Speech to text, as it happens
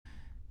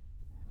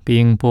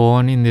Being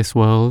born in this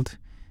world,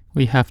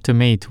 we have to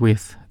meet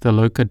with the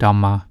loka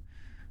dhamma,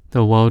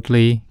 the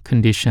worldly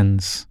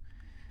conditions.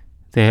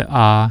 There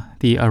are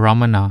the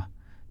aramana,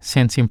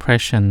 sense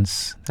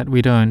impressions that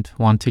we don't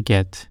want to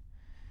get.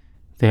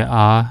 There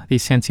are the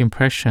sense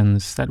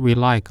impressions that we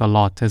like a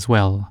lot as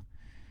well.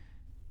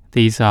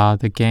 These are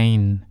the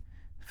gain,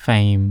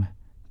 fame,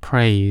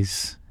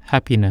 praise,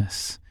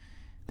 happiness.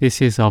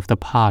 This is of the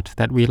part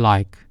that we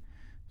like,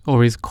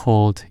 or is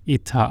called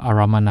ita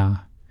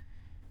aramana.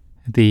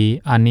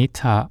 The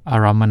anita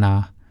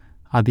aramana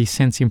are the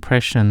sense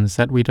impressions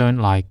that we don't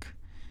like,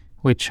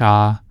 which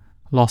are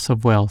loss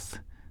of wealth,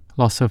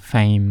 loss of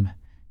fame,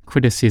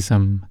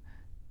 criticism,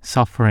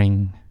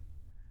 suffering.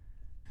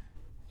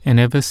 And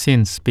ever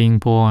since being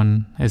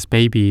born as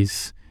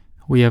babies,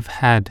 we have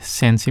had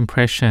sense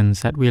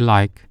impressions that we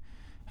like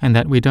and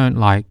that we don't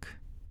like.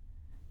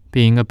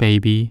 Being a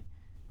baby,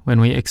 when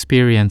we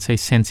experience a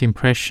sense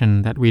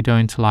impression that we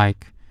don't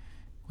like,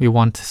 we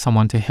want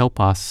someone to help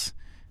us,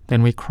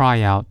 then we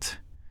cry out,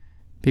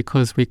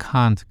 because we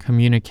can't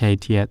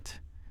communicate yet.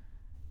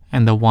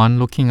 And the one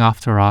looking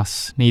after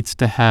us needs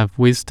to have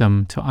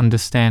wisdom to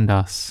understand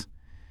us.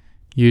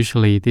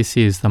 Usually this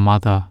is the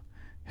mother,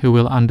 who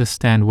will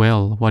understand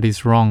well what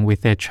is wrong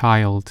with their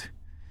child,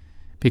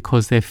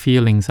 because their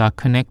feelings are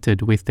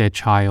connected with their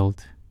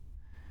child.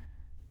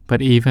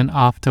 But even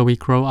after we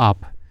grow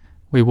up,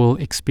 we will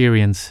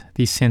experience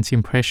these sense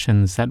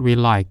impressions that we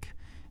like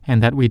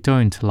and that we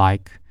don't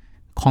like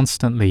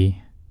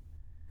constantly.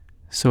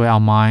 So our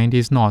mind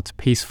is not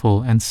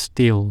peaceful and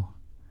still.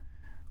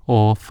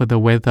 Or for the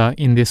weather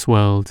in this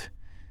world,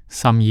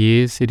 some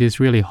years it is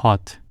really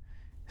hot,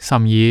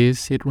 some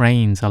years it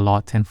rains a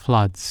lot and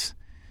floods,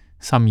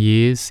 some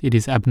years it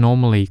is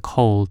abnormally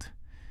cold,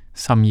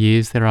 some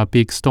years there are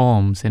big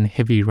storms and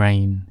heavy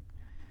rain.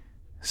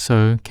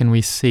 So can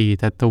we see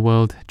that the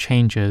world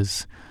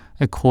changes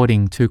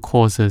according to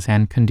causes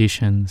and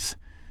conditions,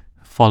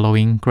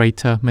 following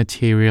greater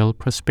material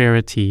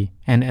prosperity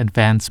and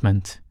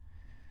advancement.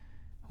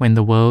 When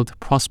the world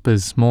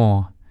prospers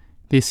more,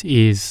 this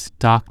is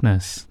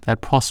darkness that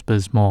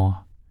prospers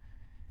more.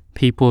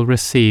 People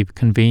receive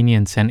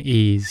convenience and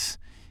ease,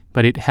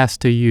 but it has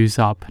to use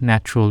up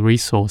natural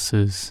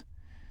resources.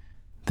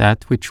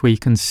 That which we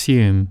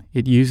consume,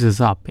 it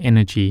uses up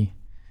energy.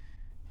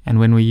 And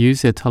when we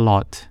use it a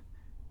lot,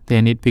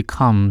 then it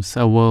becomes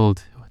a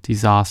world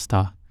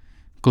disaster,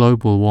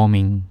 global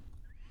warming.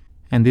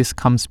 And this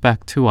comes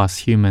back to us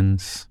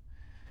humans.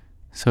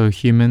 So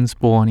humans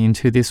born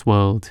into this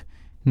world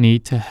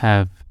need to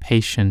have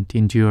patient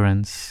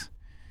endurance.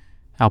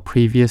 Our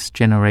previous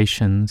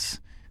generations,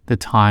 the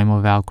time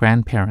of our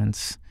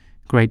grandparents,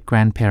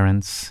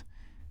 great-grandparents,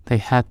 they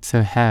had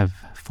to have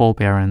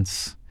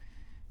forbearance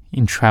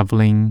in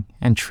traveling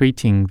and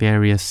treating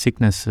various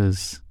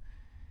sicknesses.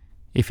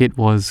 If it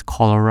was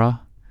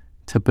cholera,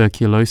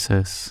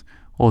 tuberculosis,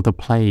 or the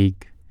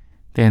plague,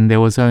 then there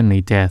was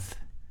only death.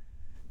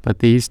 But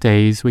these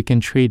days we can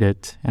treat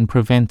it and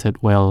prevent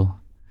it well.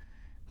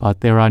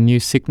 But there are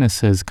new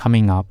sicknesses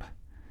coming up,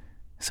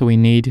 so we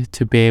need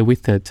to bear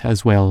with it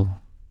as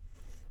well.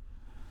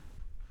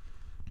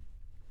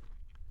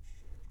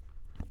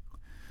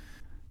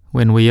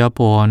 When we are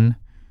born,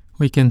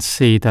 we can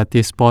see that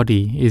this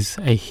body is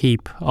a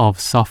heap of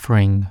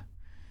suffering.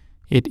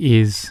 It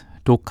is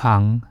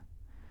dukkhang.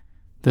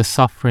 The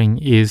suffering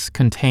is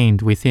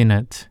contained within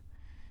it.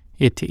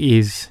 It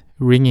is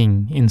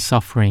wringing in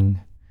suffering.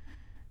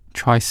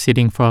 Try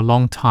sitting for a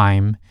long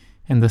time,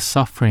 and the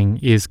suffering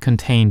is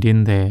contained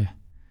in there.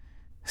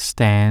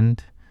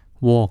 Stand,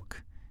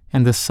 walk,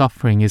 and the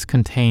suffering is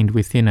contained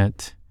within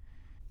it.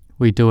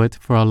 We do it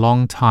for a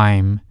long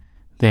time,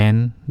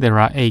 then there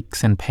are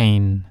aches and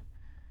pain.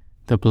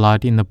 The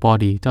blood in the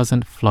body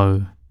doesn't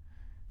flow,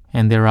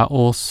 and there are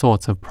all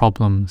sorts of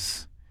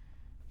problems.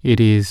 It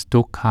is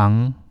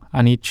dukkhang,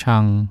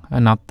 anicchang,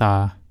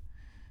 anatta.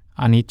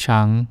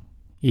 Anicchang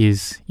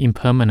is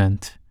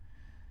impermanent.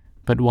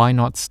 But why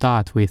not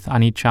start with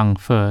anicchang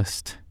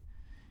first?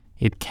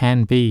 It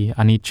can be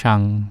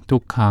anicchang,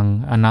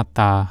 dukkhang,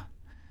 anatta.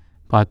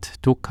 But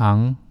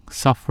dukkhang,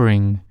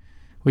 suffering,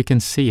 we can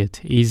see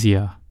it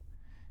easier.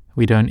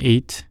 We don't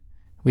eat,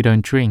 we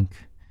don't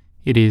drink.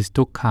 It is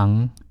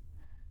dukkhang.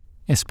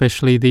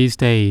 Especially these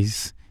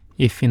days,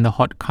 if in the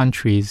hot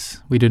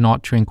countries we do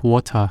not drink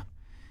water,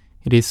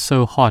 it is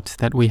so hot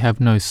that we have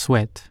no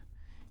sweat.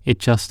 It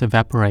just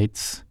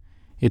evaporates.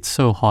 It's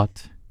so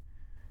hot.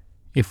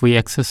 If we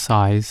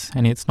exercise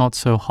and it's not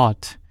so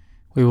hot,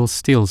 we will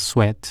still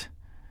sweat.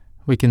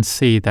 We can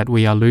see that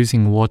we are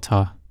losing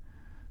water.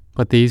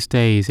 But these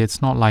days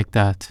it's not like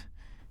that.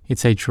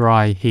 It's a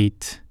dry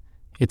heat.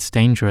 It's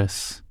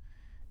dangerous.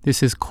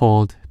 This is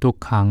called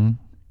dukkhang.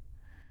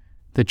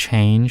 The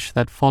change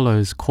that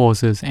follows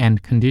causes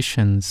and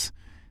conditions,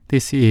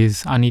 this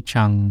is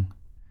anicchang.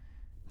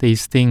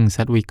 These things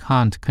that we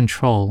can't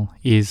control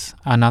is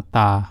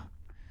anatta.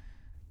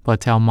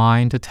 But our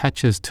mind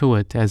attaches to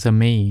it as a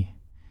me.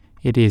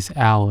 It is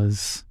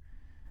ours.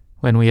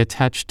 When we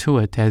attach to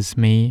it as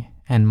me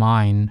and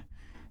mine,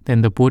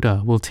 then the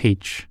Buddha will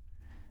teach.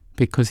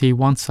 because He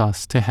wants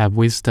us to have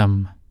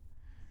wisdom.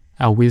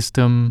 Our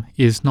wisdom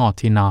is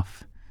not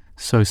enough,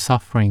 so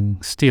suffering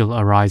still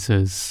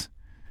arises.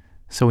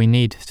 So we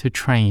need to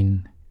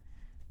train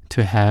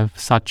to have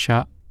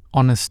satya,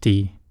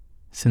 honesty,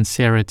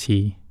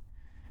 sincerity,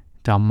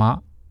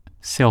 dhamma,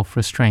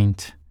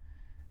 self-restraint,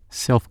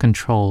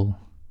 self-control,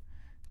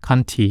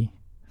 khanti,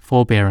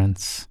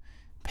 forbearance,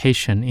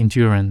 patient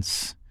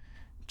endurance,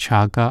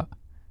 chaga,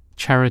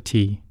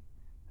 charity,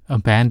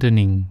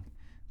 abandoning,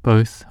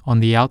 both on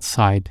the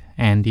outside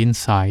and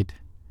inside.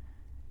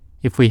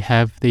 If we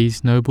have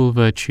these noble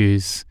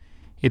virtues,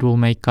 it will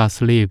make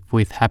us live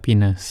with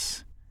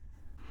happiness.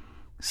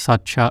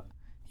 Satya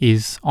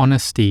is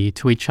honesty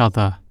to each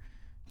other,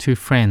 to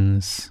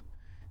friends,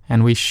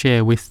 and we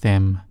share with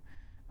them.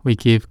 We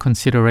give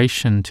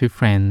consideration to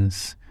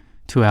friends,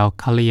 to our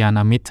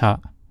kalyana mitta,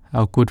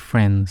 our good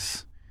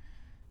friends.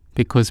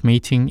 Because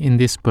meeting in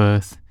this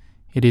birth,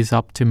 it is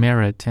up to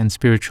merit and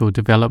spiritual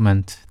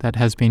development that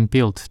has been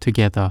built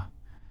together,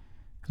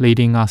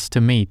 leading us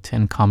to meet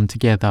and come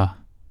together.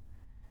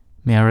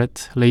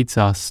 Merit leads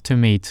us to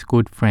meet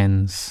good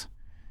friends.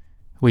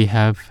 We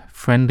have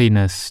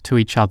friendliness to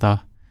each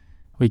other.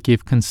 We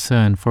give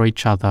concern for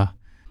each other,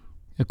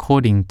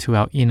 according to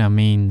our inner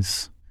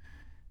means.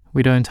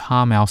 We don't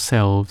harm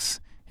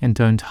ourselves and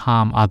don't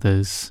harm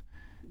others,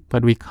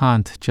 but we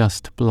can't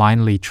just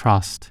blindly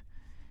trust.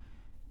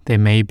 There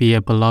may be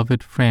a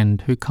beloved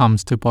friend who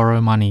comes to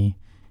borrow money,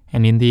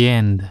 and in the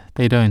end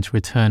they don't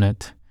return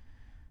it.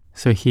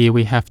 So here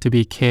we have to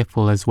be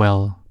careful as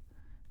well.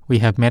 We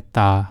have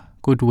metta,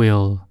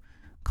 goodwill,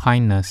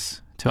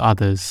 kindness to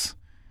others,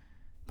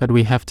 but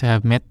we have to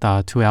have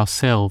metta to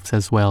ourselves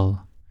as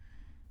well.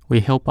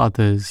 We help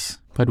others,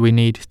 but we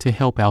need to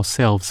help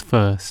ourselves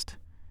first.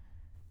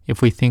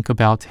 If we think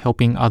about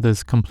helping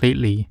others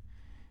completely,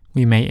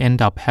 we may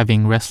end up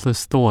having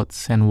restless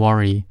thoughts and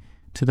worry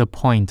to the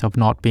point of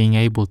not being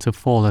able to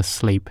fall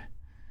asleep.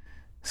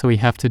 So we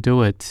have to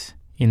do it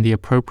in the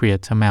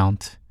appropriate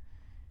amount.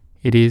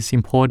 It is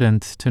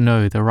important to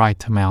know the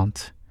right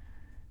amount.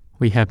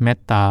 We have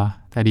metta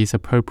that is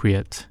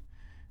appropriate,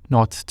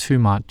 not too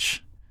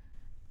much.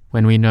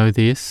 When we know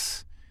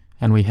this,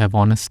 and we have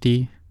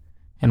honesty,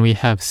 and we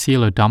have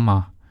sila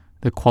dhamma,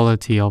 the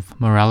quality of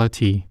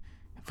morality,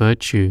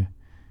 virtue,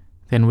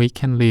 then we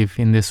can live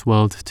in this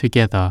world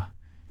together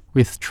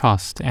with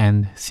trust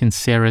and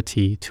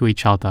sincerity to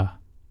each other.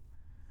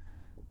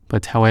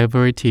 But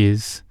however it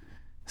is,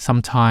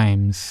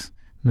 sometimes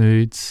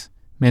moods,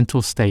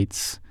 mental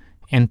states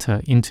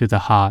enter into the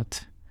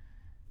heart.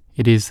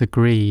 It is the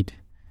greed,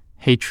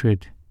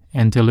 hatred,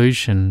 and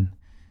delusion,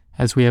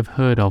 as we have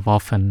heard of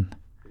often.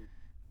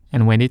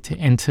 And when it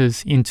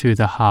enters into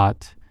the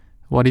heart,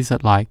 what is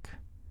it like?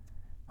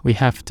 We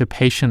have to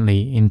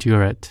patiently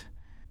endure it.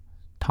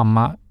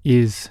 Dhamma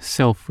is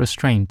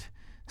self-restraint,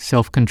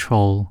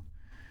 self-control.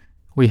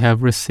 We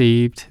have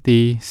received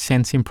the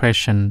sense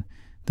impression,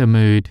 the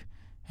mood,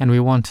 and we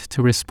want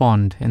to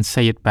respond and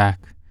say it back.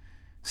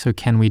 So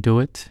can we do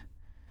it?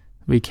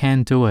 We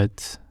can do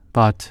it,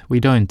 but we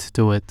don't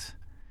do it,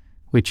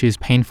 which is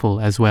painful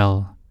as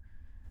well.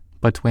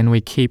 But when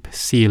we keep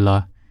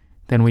sila,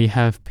 then we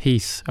have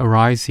peace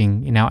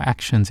arising in our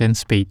actions and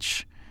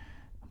speech.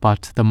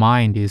 But the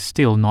mind is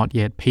still not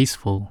yet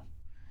peaceful.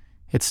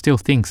 It still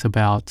thinks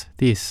about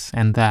this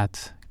and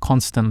that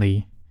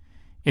constantly.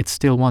 It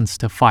still wants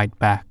to fight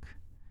back.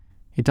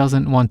 It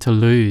doesn't want to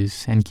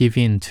lose and give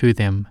in to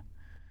them.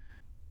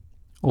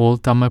 All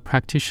Dhamma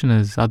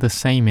practitioners are the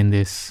same in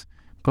this,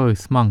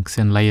 both monks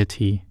and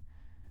laity.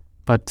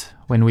 But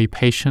when we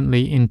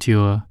patiently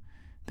endure,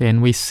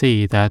 then we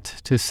see that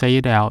to say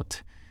it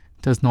out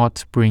does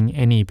not bring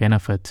any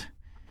benefit.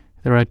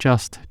 There are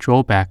just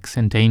drawbacks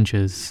and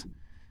dangers.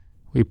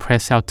 We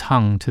press our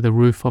tongue to the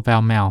roof of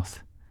our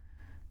mouth.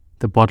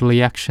 The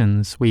bodily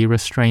actions, we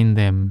restrain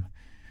them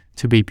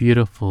to be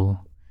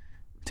beautiful,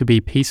 to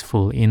be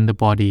peaceful in the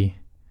body.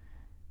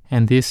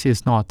 And this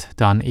is not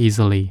done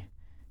easily.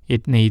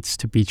 It needs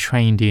to be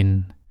trained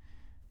in,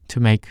 to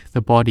make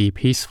the body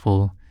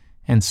peaceful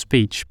and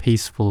speech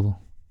peaceful.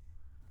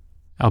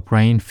 Our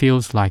brain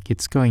feels like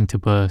it's going to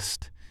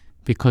burst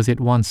because it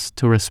wants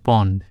to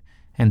respond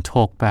and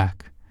talk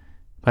back,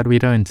 but we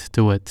don't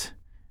do it.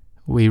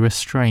 We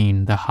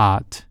restrain the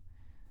heart.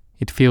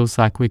 It feels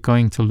like we're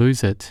going to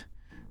lose it.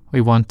 We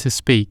want to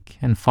speak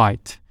and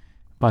fight,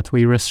 but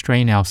we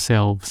restrain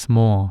ourselves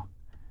more.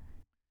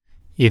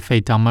 If a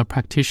Dhamma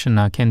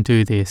practitioner can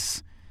do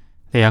this,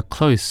 they are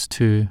close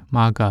to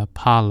Magga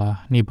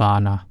Phala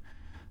Nibbana,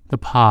 the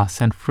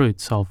path and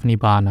fruits of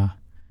Nibbana.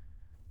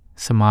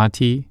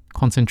 Samadhi,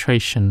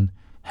 concentration,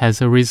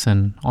 has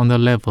arisen on the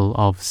level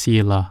of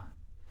sila.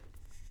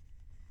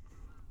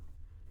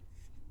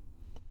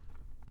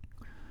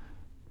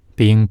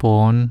 Being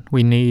born,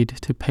 we need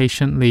to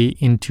patiently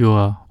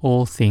endure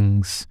all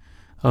things,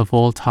 of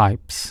all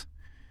types.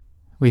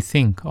 We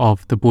think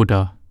of the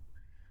Buddha.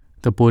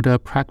 The Buddha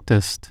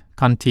practiced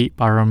Khanti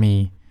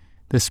Parami,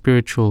 the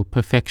spiritual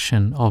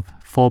perfection of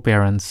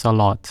forbearance a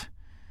lot.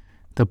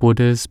 The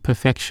Buddha's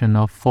perfection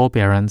of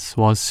forbearance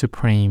was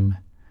supreme.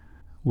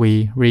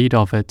 We read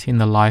of it in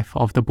the life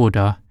of the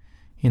Buddha,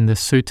 in the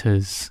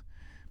suttas,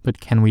 but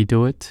can we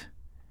do it?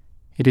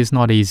 It is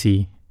not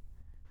easy.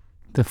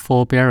 The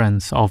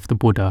forbearance of the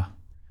Buddha.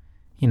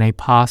 In a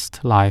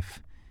past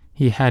life,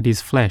 he had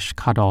his flesh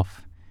cut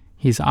off,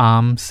 his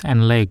arms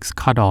and legs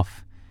cut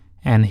off,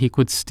 and he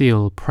could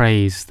still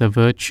praise the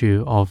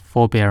virtue of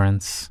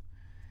forbearance.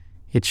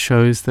 It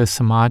shows the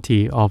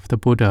samadhi of the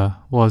Buddha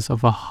was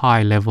of a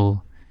high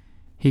level.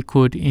 He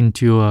could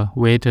endure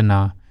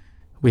Vedana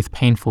with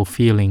painful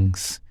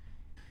feelings.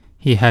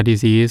 He had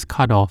his ears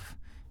cut off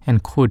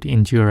and could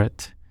endure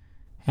it,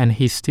 and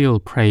he still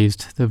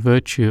praised the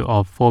virtue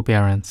of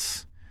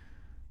forbearance.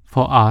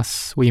 For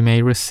us, we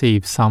may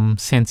receive some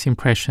sense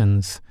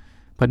impressions,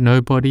 but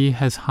nobody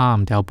has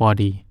harmed our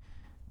body,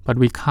 but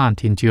we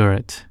can't endure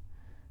it.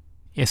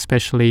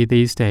 Especially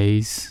these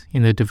days,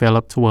 in the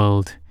developed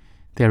world,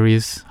 there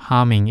is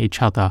harming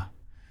each other.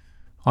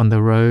 On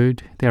the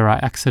road, there are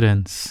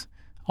accidents,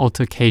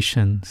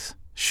 altercations,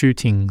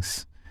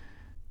 shootings.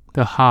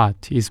 The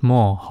heart is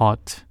more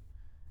hot.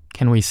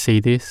 Can we see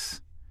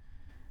this?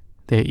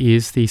 There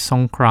is the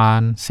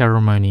Songkran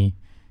ceremony,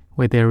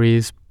 where there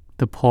is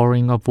the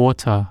pouring of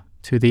water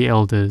to the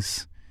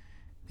elders.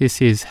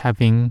 This is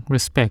having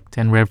respect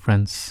and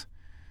reverence.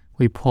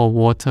 We pour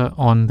water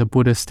on the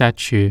Buddha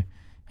statue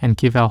and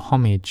give our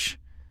homage,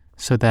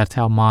 so that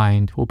our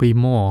mind will be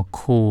more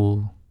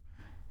cool.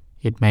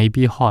 It may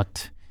be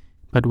hot,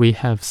 but we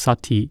have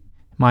sati,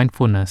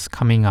 mindfulness,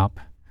 coming up.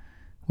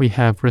 We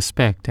have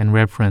respect and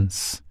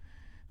reverence.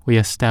 We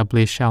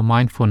establish our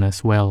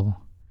mindfulness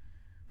well.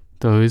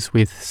 Those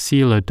with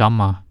sila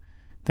dhamma,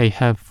 they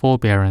have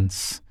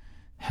forbearance,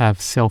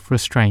 have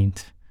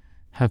self-restraint,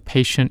 have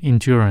patient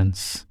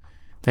endurance,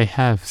 they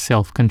have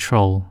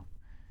self-control.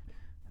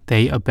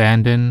 They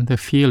abandon the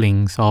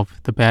feelings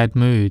of the bad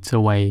moods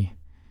away.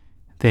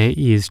 There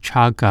is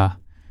chaga,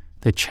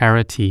 the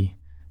charity,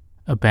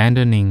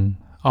 abandoning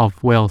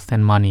of wealth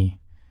and money,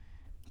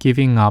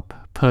 giving up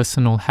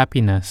personal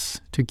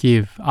happiness to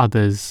give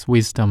others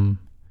wisdom,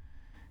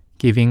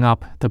 giving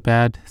up the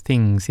bad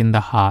things in the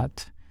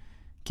heart,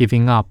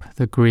 giving up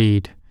the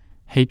greed,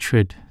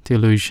 hatred,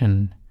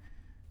 delusion,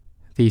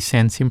 the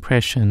sense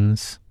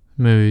impressions,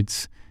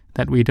 moods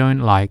that we don't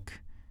like,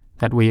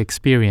 that we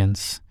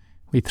experience,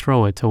 we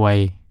throw it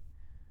away.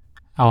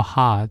 Our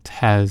heart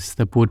has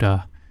the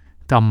Buddha,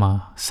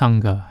 Dhamma,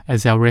 Sangha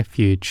as our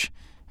refuge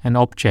and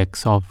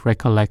objects of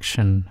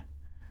recollection.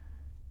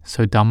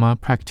 So Dhamma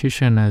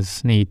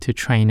practitioners need to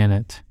train in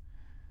it.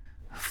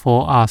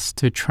 For us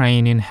to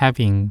train in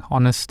having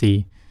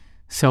honesty,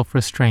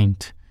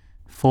 self-restraint,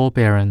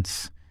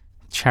 forbearance,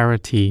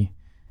 charity,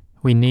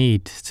 we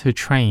need to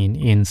train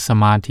in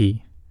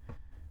samadhi.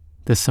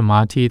 The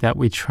samadhi that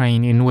we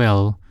train in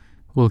well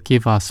will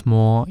give us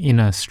more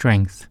inner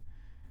strength.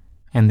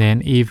 And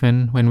then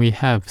even when we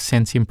have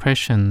sense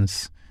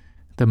impressions,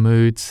 the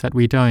moods that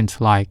we don't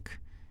like,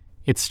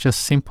 it's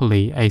just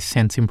simply a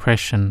sense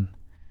impression.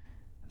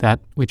 That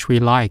which we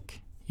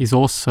like is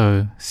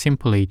also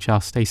simply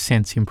just a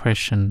sense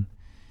impression.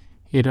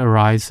 It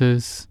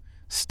arises,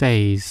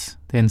 stays,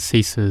 then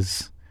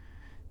ceases.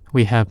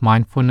 We have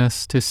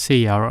mindfulness to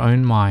see our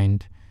own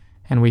mind,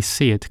 and we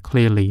see it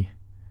clearly.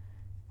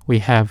 We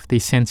have the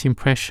sense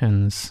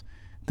impressions,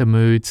 the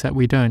moods that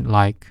we don't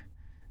like,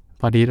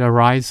 but it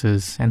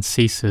arises and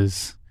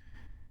ceases.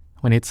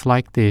 When it's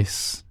like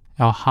this,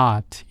 our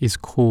heart is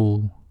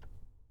cool.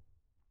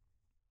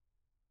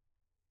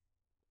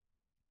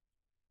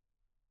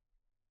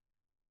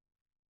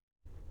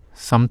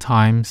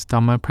 Sometimes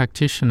Dhamma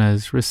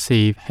practitioners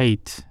receive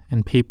hate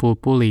and people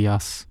bully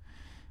us,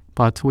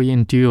 but we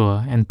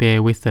endure and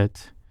bear with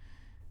it.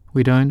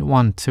 We don't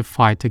want to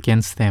fight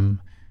against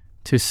them,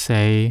 to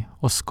say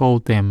or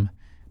scold them,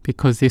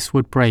 because this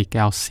would break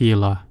our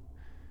sila.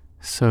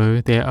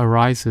 So there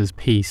arises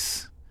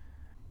peace.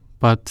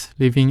 But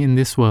living in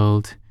this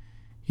world,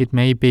 it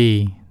may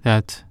be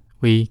that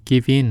we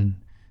give in,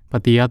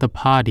 but the other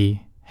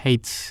party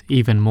hates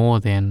even more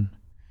then.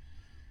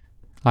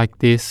 Like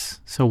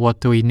this, so what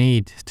do we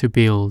need to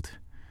build?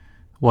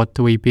 What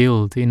do we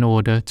build in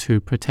order to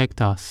protect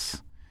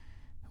us?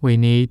 We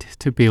need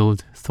to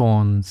build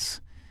thorns,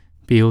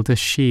 build a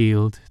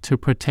shield to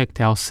protect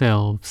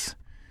ourselves.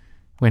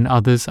 When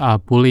others are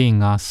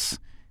bullying us,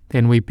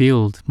 then we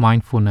build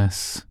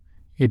mindfulness.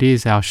 It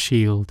is our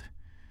shield.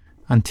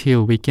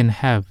 Until we can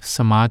have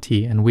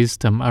samadhi and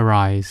wisdom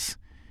arise,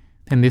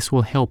 then this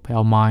will help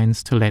our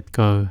minds to let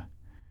go.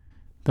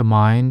 The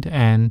mind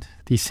and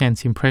the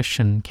sense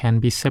impression can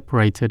be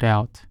separated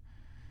out.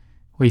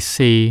 We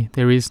see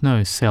there is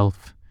no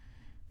self.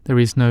 There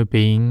is no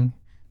being,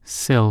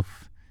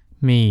 self,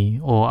 me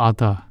or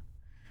other.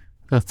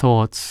 The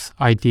thoughts,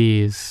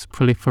 ideas,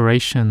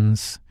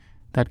 proliferations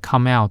that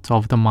come out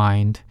of the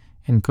mind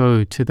and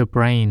go to the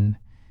brain,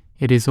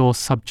 it is all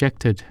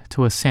subjected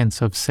to a sense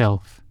of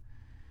self.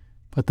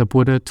 But the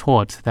Buddha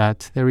taught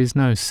that there is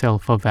no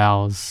self of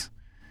ours.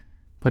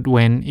 But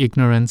when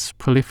ignorance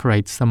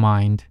proliferates the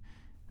mind,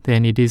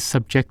 then it is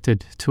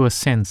subjected to a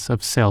sense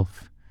of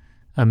self,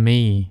 a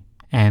me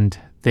and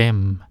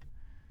them.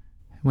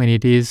 When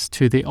it is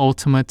to the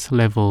ultimate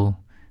level,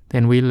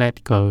 then we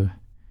let go.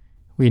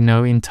 We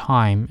know in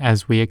time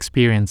as we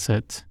experience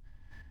it.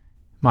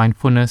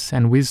 Mindfulness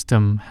and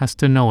wisdom has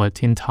to know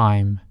it in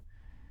time.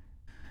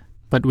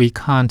 But we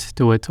can't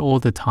do it all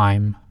the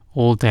time,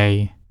 all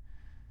day.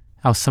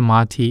 Our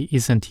samadhi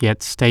isn't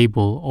yet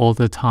stable all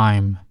the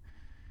time,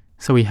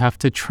 so we have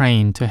to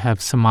train to have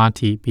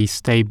samadhi be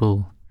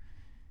stable.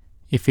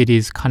 If it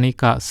is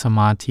khanika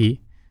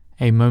samadhi,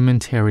 a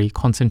momentary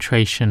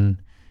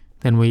concentration,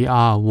 then we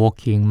are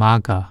walking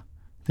magga,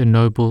 the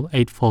Noble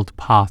Eightfold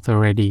Path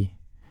already.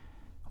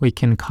 We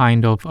can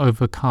kind of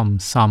overcome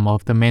some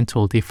of the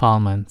mental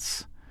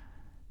defilements.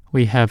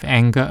 We have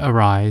anger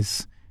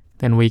arise,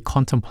 then we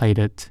contemplate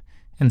it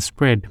and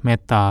spread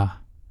metta.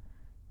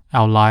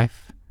 Our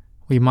life,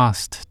 we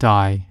must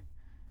die.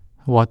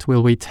 What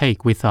will we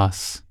take with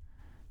us?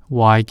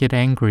 Why get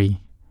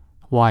angry?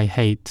 Why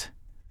hate?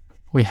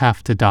 We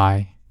have to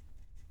die.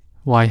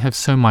 Why have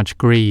so much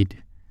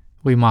greed?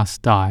 We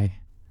must die.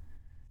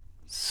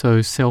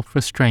 So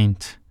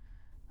self-restraint,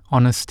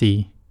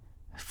 honesty,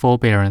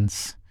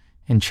 forbearance,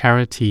 and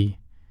charity,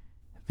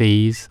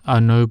 these are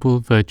noble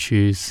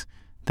virtues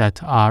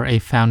that are a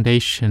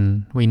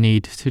foundation we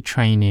need to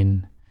train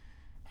in,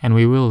 and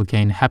we will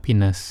gain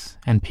happiness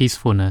and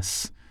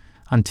peacefulness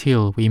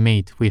until we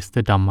meet with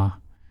the Dhamma.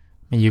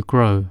 May you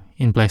grow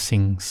in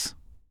blessings.